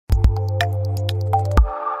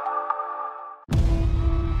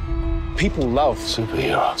People love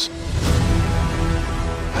superheroes.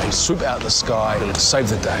 They swoop out of the sky and save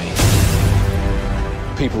the day.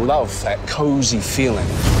 People love that cozy feeling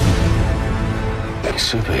that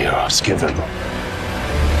superheroes give them.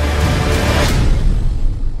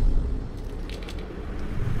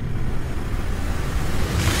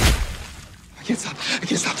 I can't stop. I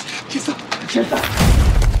can't stop. I can't stop. I can't stop.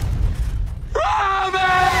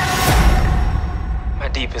 My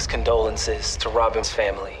deepest condolences to Robin's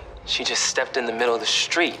family. She just stepped in the middle of the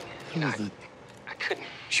street. I couldn't.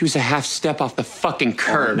 She was a half step off the fucking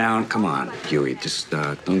curb. Now, come on, Huey. Just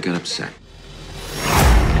don't get upset.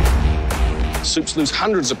 Soups lose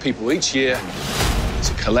hundreds of people each year.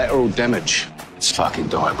 It's a collateral damage. It's fucking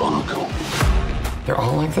diabolical. They're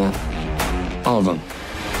all like that? All of them?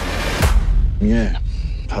 Yeah.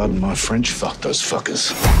 Pardon my French, fuck those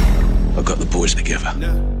fuckers. I got the boys together.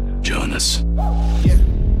 Jonas.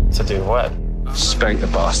 To do what? Spank the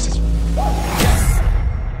bastards.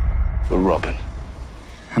 For Robin.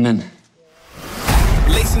 I'm in.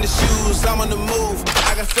 Lacing the shoes, I'm on the move.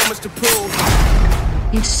 I got so much to prove.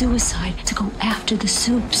 It's suicide to go after the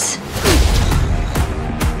Soups.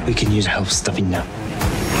 We can use help stuffing them.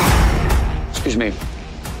 Excuse me.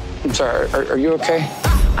 I'm sorry. Are you okay?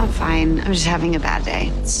 I'm fine. I'm just having a bad day.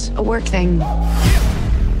 It's a work thing.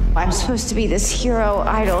 I'm supposed to be this hero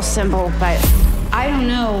idol symbol, but I don't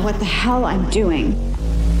know what the hell I'm doing.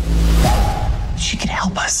 She could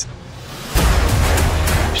help us.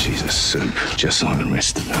 She's a soup, just like the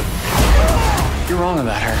rest of them. You're wrong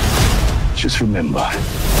about her. Just remember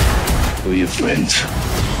who your friends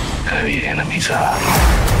and who your enemies are.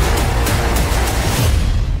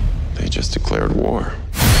 They just declared war.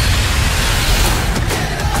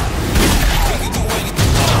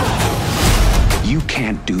 You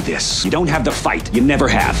can't do this. You don't have the fight. You never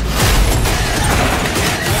have.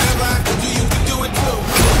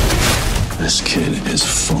 This kid is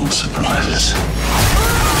full of surprises.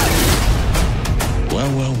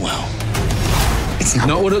 Well. It's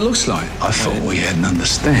not what it looks like. I thought we had an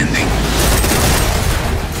understanding.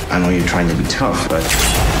 I know you're trying to be tough, but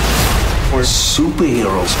We're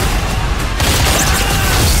superheroes.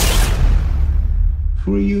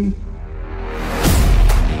 who are you?